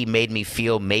way he made me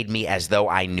feel, made me as though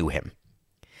I knew him.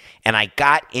 And I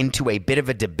got into a bit of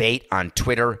a debate on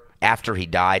Twitter after he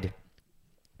died,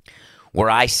 where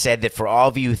I said that for all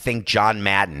of you who think John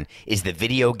Madden is the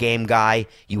video game guy,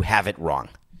 you have it wrong.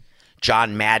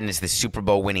 John Madden is the Super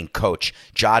Bowl winning coach.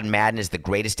 John Madden is the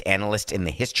greatest analyst in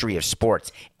the history of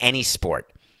sports. Any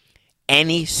sport.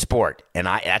 Any sport. And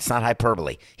that's not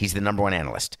hyperbole. He's the number one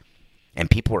analyst. And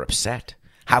people were upset.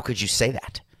 How could you say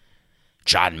that?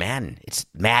 John Madden. It's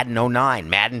Madden 09,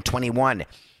 Madden 21.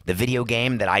 The video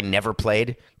game that I never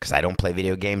played, because I don't play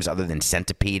video games other than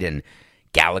Centipede and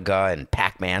Galaga and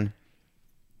Pac-Man.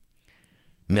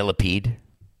 Millipede.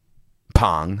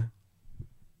 Pong.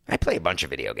 I play a bunch of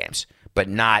video games, but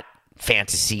not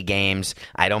fantasy games.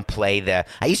 I don't play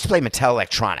I used to play Mattel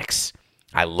Electronics.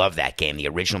 I love that game. The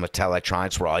original Mattel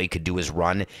Electronics where all you could do was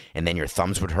run and then your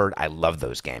thumbs would hurt. I love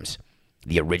those games.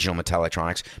 The original Mattel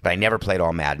Electronics. But I never played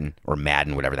all Madden or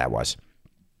Madden, whatever that was.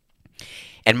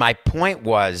 And my point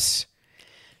was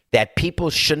that people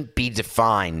shouldn't be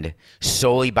defined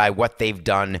solely by what they've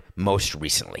done most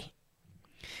recently.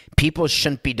 People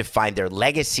shouldn't be defined. Their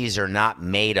legacies are not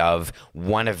made of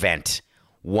one event,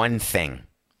 one thing.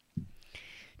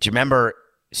 Do you remember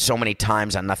so many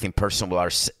times on Nothing Personal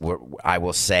where I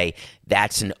will say,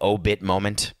 that's an obit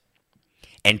moment?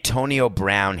 Antonio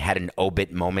Brown had an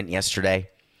obit moment yesterday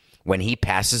when he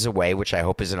passes away, which I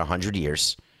hope is in 100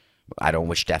 years. I don't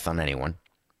wish death on anyone.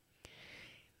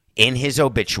 In his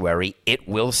obituary, it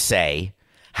will say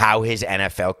how his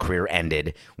NFL career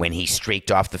ended when he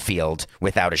streaked off the field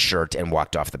without a shirt and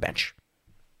walked off the bench.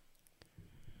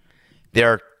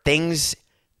 There are things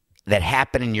that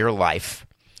happen in your life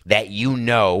that you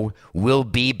know will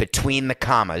be between the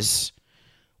commas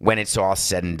when it's all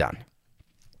said and done.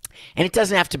 And it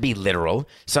doesn't have to be literal.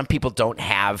 Some people don't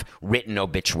have written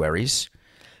obituaries.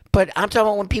 But I'm talking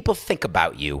about when people think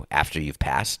about you after you've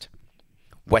passed,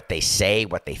 what they say,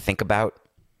 what they think about.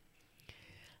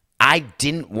 I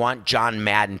didn't want John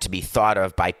Madden to be thought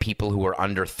of by people who were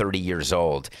under 30 years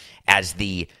old as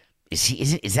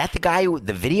is that the guy,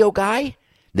 the video guy?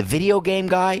 The video game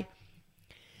guy?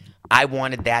 I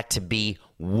wanted that to be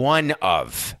one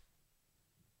of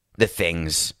the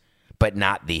things, but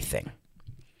not the thing.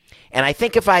 And I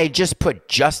think if I had just put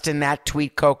just in that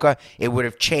tweet, Coca, it would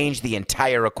have changed the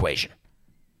entire equation.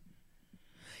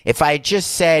 If I had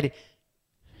just said,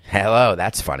 hello,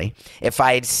 that's funny. If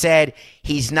I had said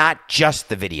he's not just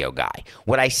the video guy.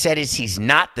 What I said is he's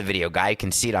not the video guy. You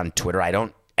can see it on Twitter. I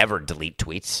don't ever delete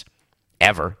tweets.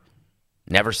 Ever.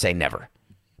 Never say never.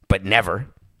 But never.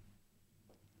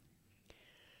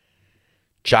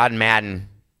 John Madden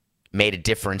made a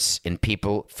difference in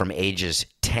people from ages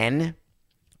 10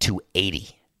 to 80.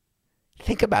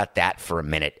 Think about that for a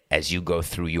minute as you go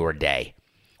through your day.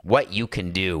 What you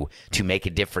can do to make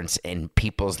a difference in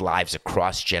people's lives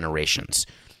across generations.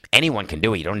 Anyone can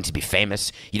do it. You don't need to be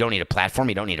famous. You don't need a platform.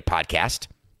 You don't need a podcast.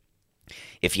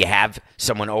 If you have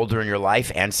someone older in your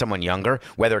life and someone younger,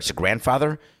 whether it's a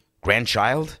grandfather,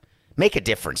 grandchild, make a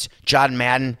difference. John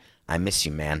Madden, I miss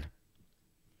you, man.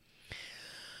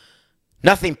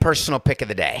 Nothing personal pick of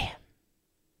the day.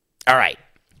 All right,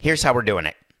 here's how we're doing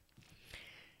it.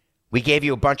 We gave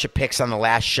you a bunch of picks on the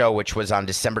last show, which was on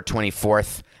December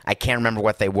 24th. I can't remember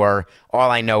what they were. All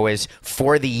I know is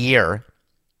for the year,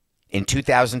 in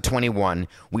 2021,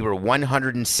 we were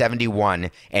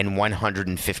 171 and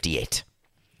 158.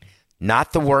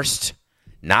 Not the worst,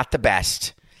 not the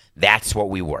best. That's what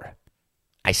we were.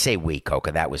 I say we,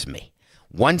 Coca, that was me.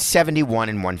 171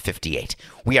 and 158.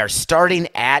 We are starting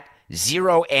at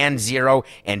 0-0,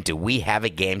 and do we have a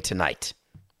game tonight?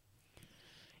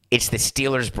 It's the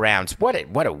Steelers-Browns. What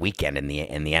a weekend in the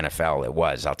NFL it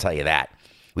was, I'll tell you that.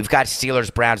 We've got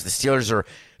Steelers-Browns. The Steelers are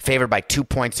favored by 2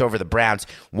 points over the Browns.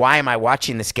 Why am I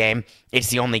watching this game? It's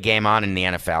the only game on in the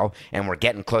NFL, and we're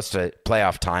getting close to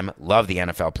playoff time. Love the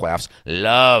NFL playoffs.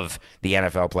 Love the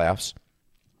NFL playoffs.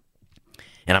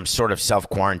 And I'm sort of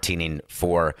self-quarantining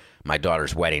for my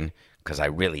daughter's wedding because I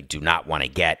really do not want to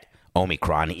get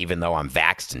Omicron, even though I'm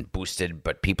vaxxed and boosted,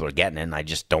 but people are getting it, and I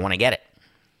just don't want to get it.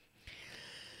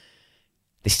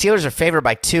 The Steelers are favored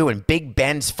by 2 in Big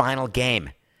Ben's final game.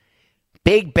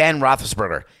 Big Ben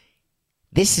Roethlisberger.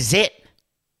 This is it.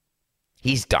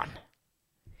 He's done.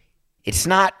 It's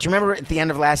not, do you remember at the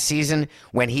end of last season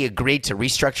when he agreed to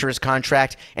restructure his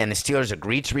contract and the Steelers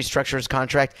agreed to restructure his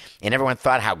contract and everyone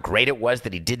thought how great it was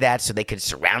that he did that so they could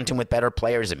surround him with better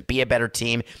players and be a better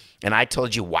team? And I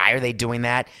told you, why are they doing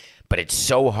that? But it's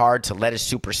so hard to let a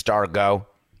superstar go.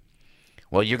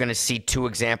 Well, you're going to see 2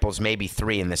 examples, maybe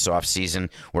 3 in this offseason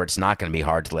where it's not going to be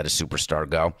hard to let a superstar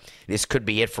go. This could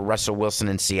be it for Russell Wilson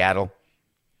in Seattle.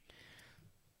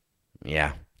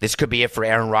 Yeah. This could be it for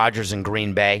Aaron Rodgers in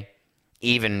Green Bay,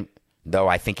 even though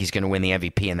I think he's going to win the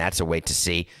MVP, and that's a wait to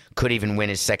see. Could even win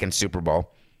his second Super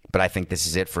Bowl, but I think this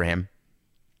is it for him.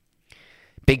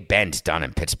 Big Ben's done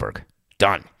in Pittsburgh.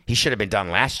 Done. He should have been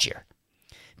done last year.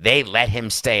 They let him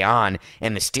stay on,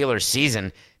 and the Steelers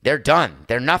season, they're done.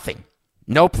 They're nothing.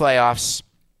 No playoffs.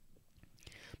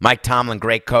 Mike Tomlin,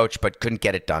 great coach, but couldn't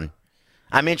get it done.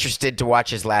 I'm interested to watch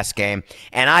his last game,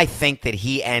 and I think that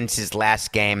he ends his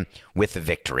last game with a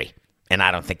victory. And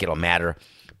I don't think it'll matter,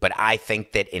 but I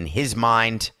think that in his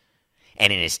mind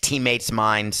and in his teammates'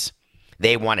 minds,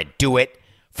 they want to do it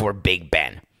for Big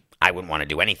Ben. I wouldn't want to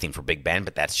do anything for Big Ben,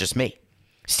 but that's just me.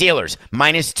 Steelers,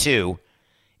 -2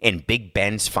 in Big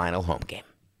Ben's final home game.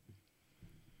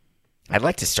 I'd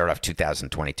like to start off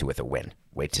 2022 with a win.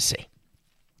 Wait to see.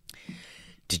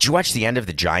 Did you watch the end of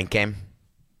the Giant game?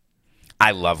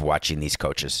 I love watching these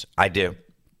coaches. I do.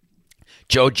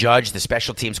 Joe Judge, the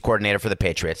special teams coordinator for the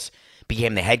Patriots,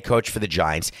 became the head coach for the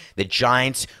Giants. The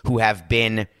Giants, who have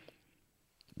been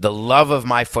the love of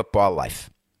my football life,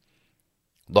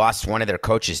 lost one of their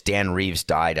coaches. Dan Reeves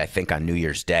died, I think, on New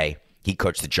Year's Day. He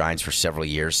coached the Giants for several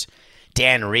years.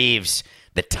 Dan Reeves,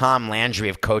 the Tom Landry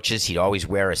of coaches, he'd always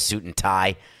wear a suit and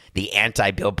tie. The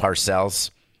anti-Bill Parcells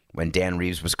when Dan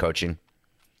Reeves was coaching.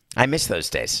 I miss those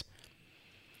days.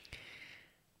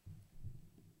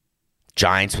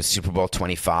 Giants with Super Bowl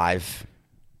 25.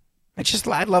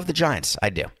 I love the Giants. I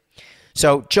do.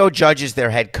 So Joe Judge is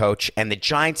their head coach, and the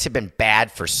Giants have been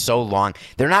bad for so long.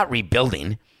 They're not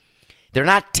rebuilding. They're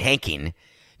not tanking.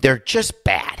 They're just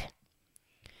bad.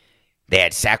 They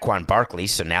had Saquon Barkley,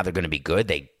 so now they're going to be good.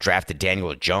 They drafted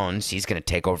Daniel Jones. He's going to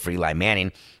take over for Eli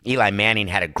Manning. Eli Manning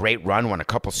had a great run, won a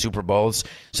couple Super Bowls.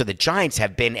 So the Giants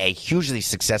have been a hugely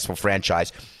successful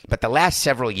franchise. But the last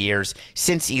several years,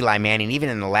 since Eli Manning, even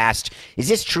in the last, is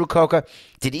this true, Coca?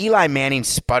 Did Eli Manning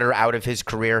sputter out of his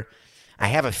career? I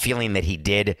have a feeling that he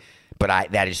did,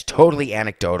 but that is totally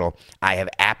anecdotal. I have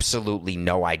absolutely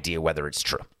no idea whether it's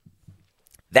true.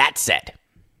 That said,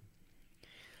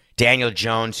 Daniel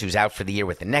Jones, who's out for the year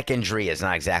with a neck injury, has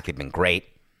not exactly been great.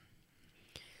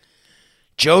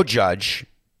 Joe Judge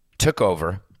took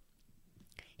over.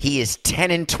 He is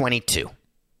 10-22.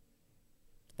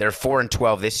 They're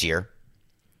 4-12 this year.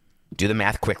 Do the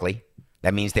math quickly.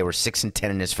 That means they were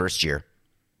 6-10 in his first year.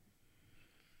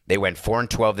 They went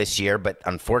 4-12 this year, but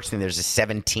unfortunately there's a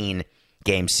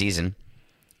 17-game season.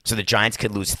 So the Giants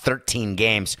could lose 13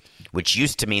 games, which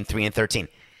used to mean 3-13.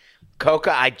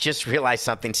 Coca, I just realized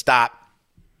something. Stop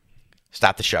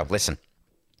the show. Listen.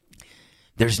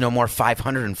 There's no more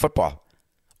 500 in football.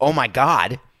 Oh, my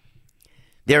God.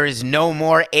 There is no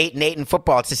more 8-8 in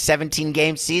football. It's a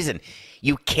 17-game season.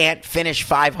 You can't finish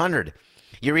 500.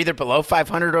 You're either below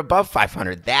 500 or above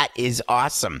 500. That is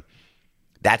awesome.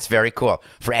 That's very cool.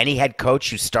 For any head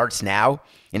coach who starts now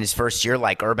in his first year,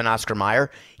 like Urban Oscar Meyer,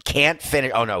 can't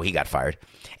finish. Oh, no, he got fired.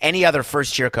 Any other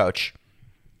first-year coach,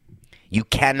 you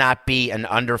cannot be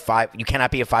you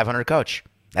cannot be a 500 coach.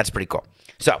 That's pretty cool.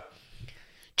 So,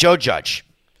 Joe Judge,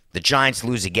 the Giants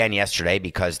lose again yesterday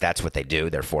because that's what they do.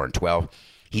 They're 4-12.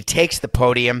 He takes the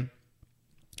podium.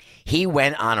 He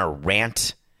went on a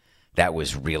rant that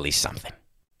was really something.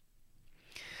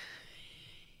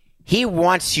 He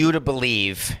wants you to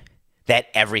believe that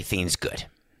everything's good.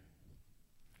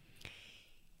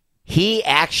 He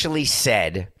actually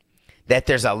said that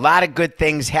there's a lot of good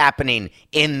things happening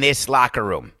in this locker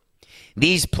room.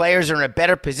 These players are in a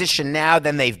better position now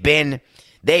than they've been.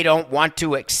 They don't want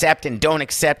to accept and don't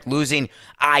accept losing.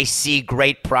 I see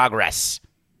great progress.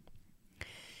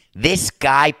 This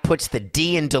guy puts the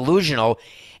D in delusional,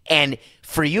 and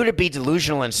for you to be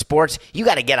delusional in sports, you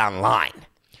got to get online.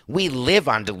 We live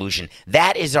on delusion.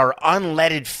 That is our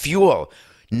unleaded fuel.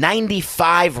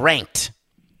 95 ranked.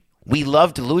 We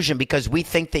love delusion because we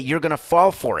think that you're going to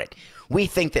fall for it. We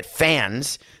think that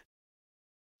fans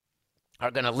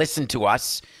are going to listen to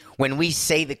us when we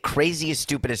say the craziest,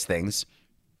 stupidest things.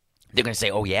 They're going to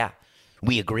say, oh, yeah,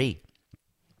 we agree.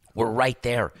 We're right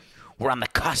there. We're on the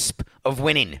cusp of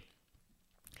winning.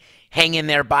 Hang in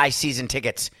there, buy season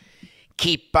tickets.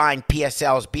 Keep buying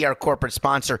PSLs. Be our corporate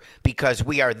sponsor because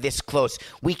we are this close.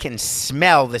 We can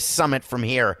smell the summit from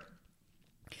here.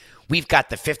 We've got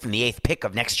the 5th and the 8th pick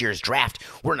of next year's draft.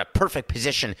 We're in a perfect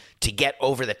position to get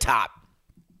over the top.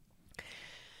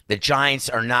 The Giants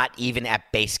are not even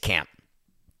at base camp.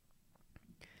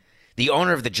 The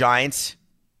owner of the Giants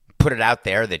put it out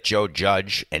there that Joe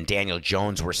Judge and Daniel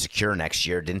Jones were secure next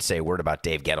year. Didn't say a word about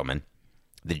Dave Gettleman,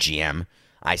 the GM.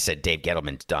 I said Dave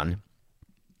Gettleman's done.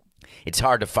 It's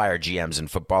hard to fire GMs in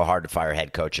football, hard to fire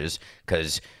head coaches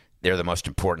because they're the most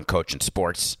important coach in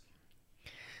sports.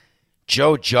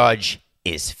 Joe Judge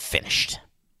is finished.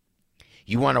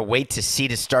 You want to wait to see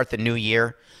to start the new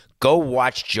year? Go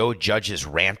watch Joe Judge's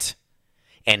rant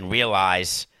and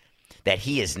realize that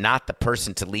he is not the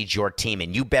person to lead your team,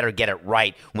 and you better get it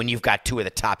right when you've got 2 of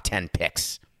the top 10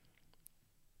 picks.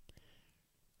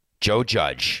 Joe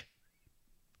Judge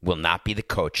will not be the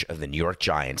coach of the New York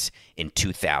Giants in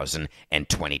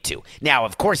 2022. Now,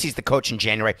 of course, he's the coach in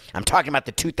January. I'm talking about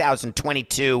the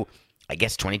 2022, I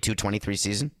guess 22-23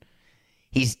 season.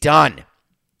 He's done.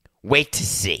 Wait to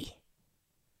see.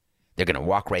 They're going to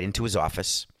walk right into his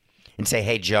office and say,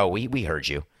 hey, Joe, we heard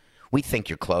you. We think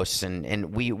you're close,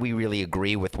 and we really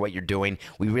agree with what you're doing.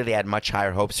 We really had much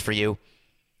higher hopes for you.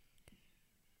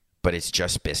 But it's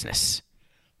just business.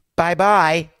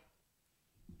 Bye-bye.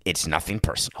 It's nothing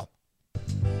personal.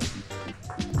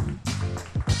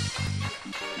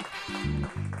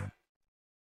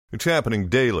 It's happening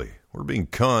daily. We're being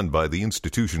conned by the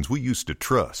institutions we used to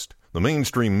trust. The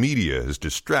mainstream media is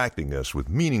distracting us with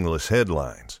meaningless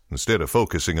headlines instead of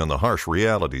focusing on the harsh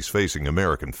realities facing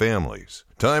American families.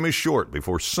 Time is short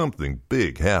before something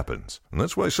big happens, and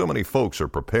that's why so many folks are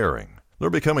preparing. They're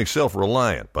becoming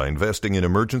self-reliant by investing in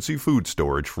emergency food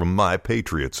storage from My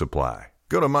Patriot Supply.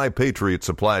 Go to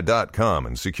MyPatriotSupply.com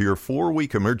and secure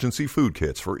 4-week emergency food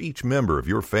kits for each member of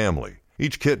your family.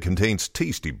 Each kit contains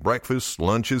tasty breakfasts,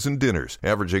 lunches, and dinners,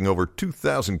 averaging over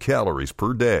 2,000 calories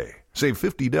per day. Save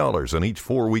 $50 on each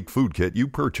 4-week food kit you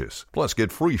purchase. Plus,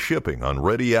 get free shipping on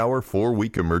Ready Hour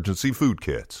 4-week emergency food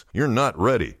kits. You're not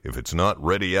ready if it's not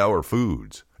Ready Hour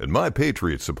Foods. At My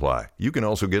Patriot Supply, you can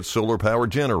also get solar power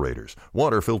generators,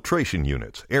 water filtration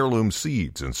units, heirloom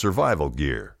seeds, and survival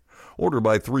gear. Order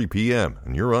by 3 p.m.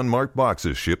 and your unmarked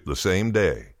boxes ship the same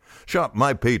day. Shop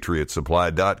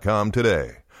MyPatriotSupply.com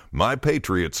today.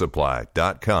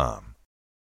 MyPatriotSupply.com.